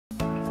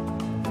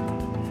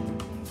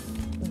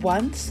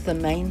Once the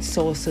main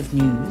source of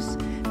news,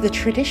 the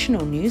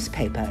traditional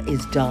newspaper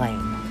is dying.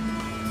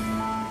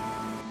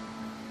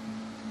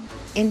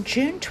 In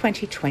June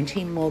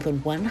 2020, more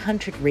than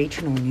 100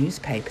 regional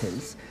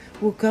newspapers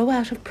will go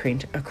out of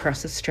print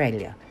across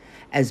Australia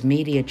as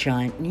media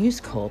giant News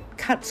Corp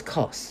cuts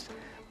costs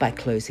by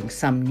closing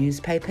some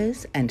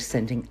newspapers and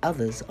sending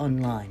others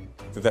online.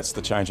 That's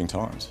the changing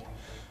times.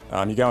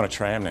 You go on a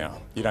tram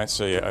now, you don't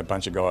see a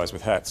bunch of guys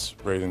with hats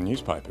reading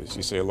newspapers,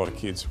 you see a lot of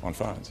kids on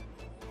phones.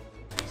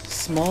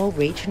 Small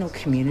regional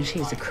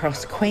communities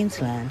across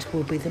Queensland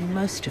will be the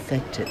most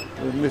affected.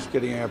 We'll miss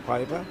getting our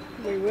paper.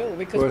 We will,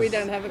 because we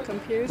don't have a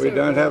computer. We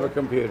don't have a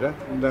computer,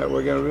 and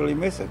we're going to really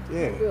miss it,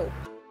 yeah. We will.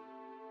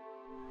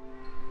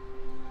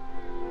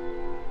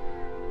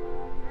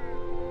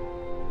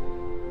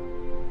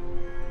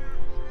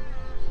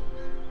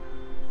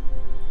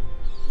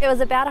 It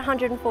was about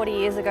 140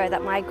 years ago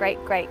that my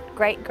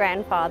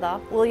great-great-great-grandfather,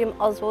 William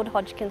Oswald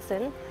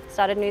Hodgkinson,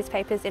 started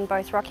newspapers in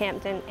both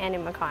Rockhampton and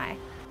in Mackay.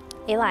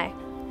 Eli,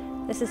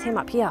 this is him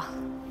up here.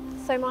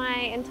 So my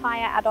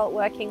entire adult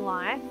working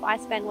life, I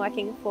spent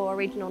working for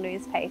regional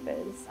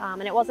newspapers,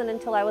 and it wasn't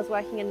until I was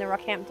working in the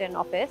Rockhampton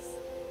office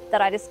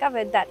that I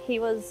discovered that he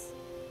was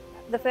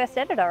the first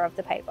editor of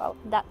the paper.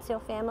 That's your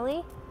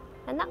family,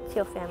 and that's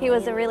your family. He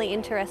was a really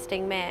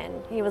interesting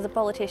man. He was a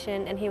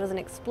politician and he was an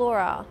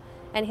explorer,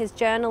 and his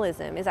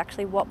journalism is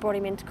actually what brought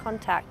him into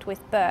contact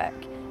with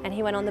Burke, and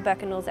he went on the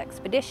Burke and Knowles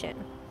expedition.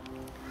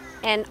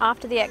 And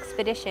after the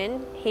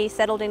expedition, he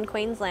settled in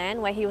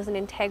Queensland, where he was an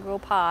integral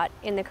part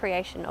in the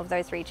creation of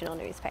those regional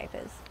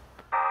newspapers.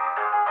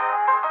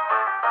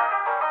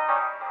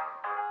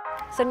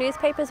 So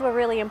newspapers were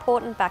really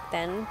important back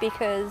then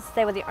because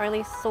they were the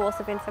only source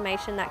of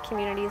information that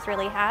communities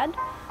really had.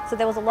 So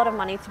there was a lot of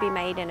money to be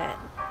made in it.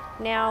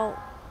 Now,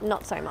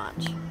 not so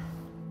much.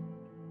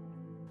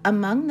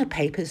 Among the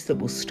papers that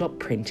will stop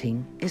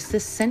printing is the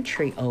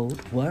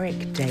century-old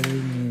Warwick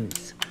Daily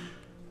News.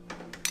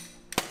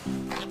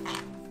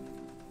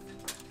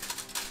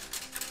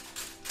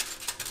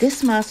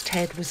 This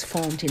masthead was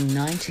formed in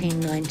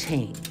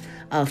 1919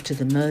 after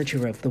the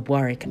merger of the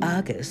Warwick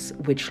Argus,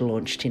 which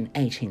launched in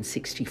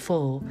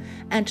 1864,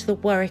 and the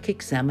Warwick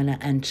Examiner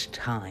and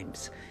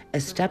Times,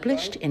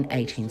 established in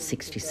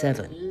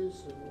 1867.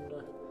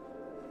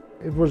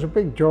 It was a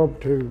big job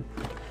to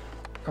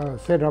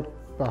set up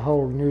the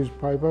whole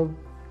newspaper.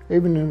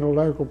 Even in a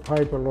local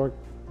paper like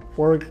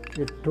Warwick,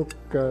 it took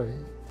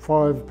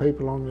 5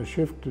 people on the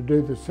shift to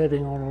do the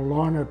setting on a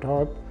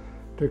linotype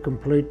to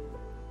complete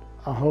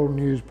a whole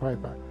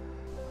newspaper.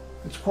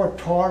 It's quite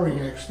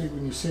tiring actually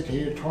when you sit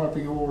here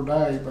typing all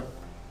day, but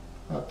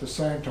at the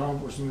same time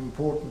it was an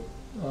important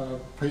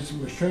piece of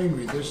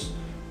machinery. This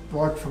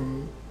right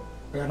from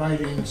about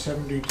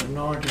 1870 to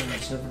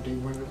 1970,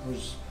 when it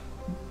was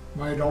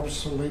made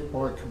obsolete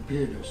by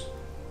computers.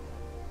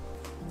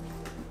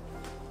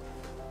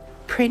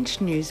 Print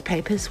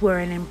newspapers were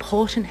an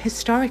important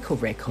historical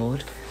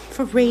record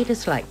for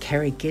readers like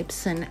Kerry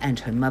Gibson and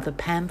her mother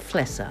Pam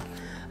Flesser,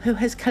 who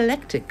has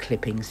collected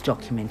clippings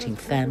documenting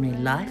family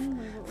life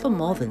for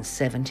more than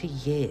 70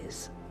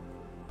 years.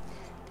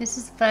 This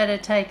is a photo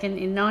taken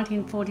in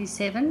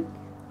 1947.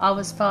 I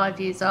was 5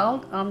 years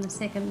old. I'm the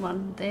second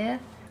one there.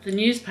 The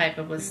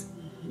newspaper was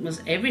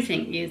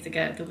everything years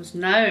ago. There was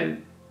no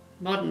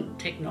modern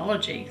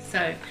technology,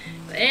 so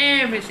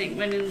everything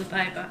went in the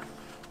paper.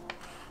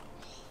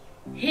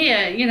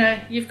 Here, you know,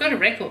 you've got a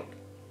record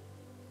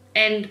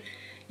and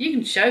you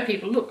can show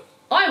people, look,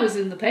 I was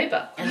in the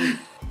paper. And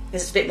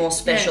it's a bit more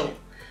special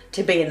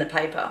to be in the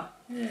paper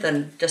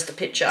than just a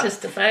picture.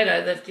 Just a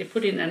photo that you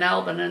put in an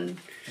album, and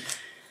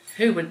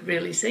who would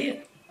really see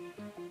it?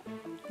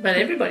 But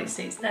everybody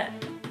sees that.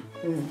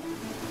 Mm.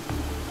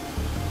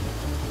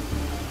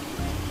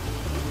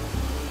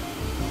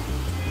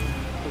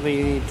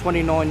 The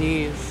 29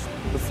 years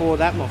before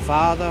that, my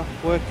father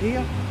worked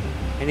here,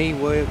 and he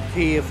worked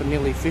here for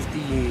nearly 50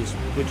 years,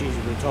 which he's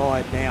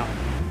retired now.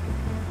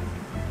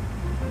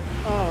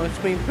 Oh, it's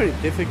been pretty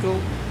difficult.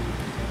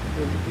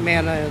 The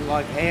amount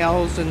of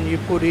hours and you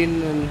put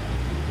in and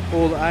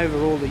over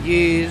all the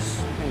years,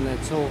 and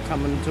it's all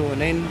coming to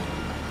an end.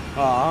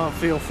 Oh, I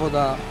feel for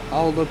the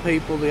older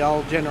people, the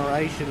old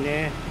generation,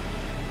 yeah.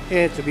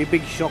 Yeah, it's a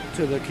big shock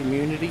to the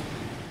community.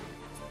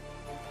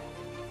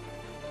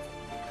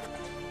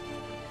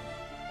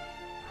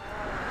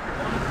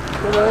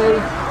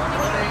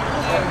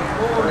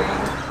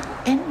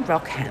 In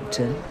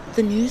Rockhampton,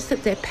 the news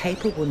that their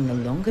paper will no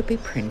longer be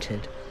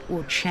printed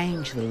will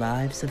change the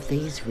lives of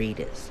these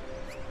readers.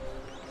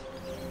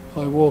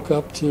 I walk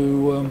up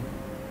to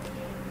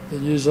the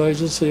news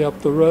agency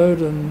up the road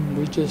and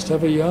we just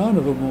have a yarn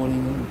of a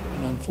morning,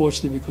 and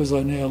unfortunately because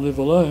I now live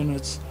alone,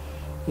 it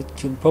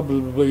can probably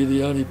be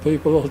the only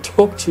people I'll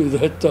talk to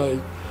that day.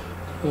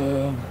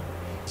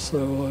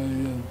 So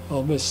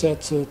I'll miss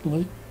that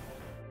certainly.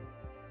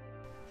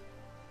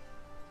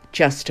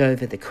 Just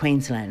over the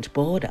Queensland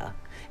border,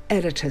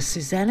 editor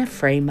Susanna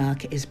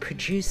Freemark is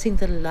producing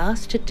the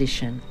last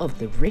edition of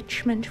the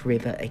Richmond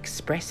River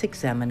Express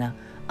Examiner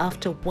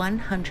after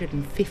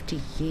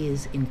 150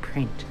 years in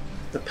print.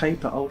 The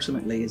paper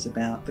ultimately is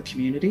about the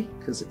community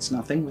because it's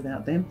nothing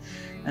without them,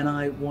 and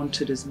I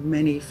wanted as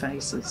many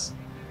faces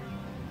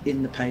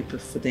in the paper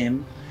for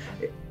them.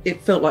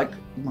 It felt like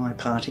my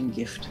parting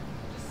gift.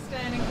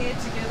 Standing here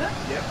together?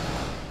 Yep.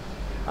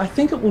 I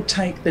think it will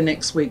take the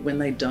next week when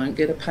they don't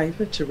get a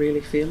paper to really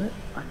feel it.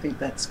 I think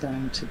that's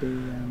going to be,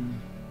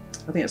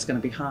 I think it's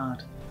going to be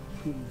hard.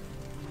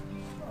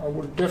 I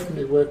would have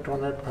definitely worked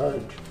on that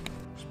page.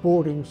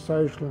 Sporting,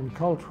 social and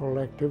cultural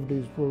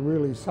activities will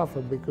really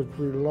suffer because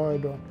we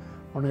relied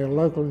on our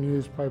local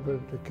newspaper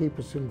to keep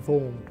us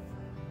informed.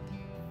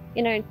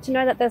 You know, to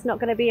know that there's not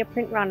going to be a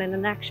print run and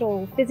an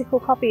actual physical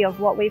copy of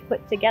what we've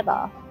put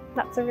together,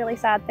 that's a really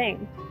sad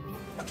thing.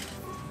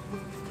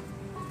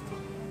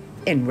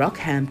 In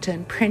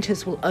Rockhampton,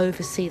 printers will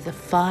oversee the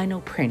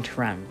final print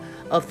run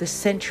of the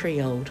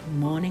century-old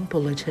Morning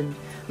Bulletin,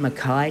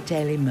 Mackay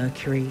Daily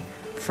Mercury,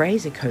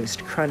 Fraser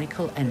Coast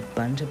Chronicle and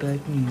Bundaberg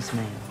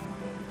Newsmail,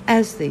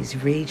 as these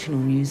regional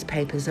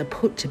newspapers are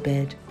put to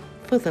bed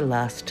for the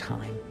last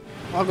time.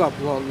 I've got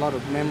a lot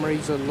of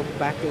memories and look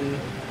back and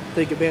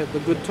think about the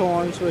good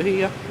times we're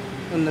here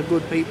and the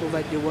good people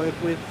that you work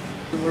with.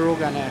 We're all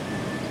going to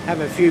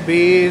have a few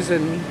beers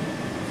and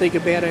think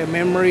about our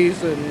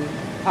memories and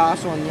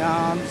pass on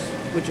yarns,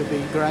 which will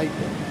be great.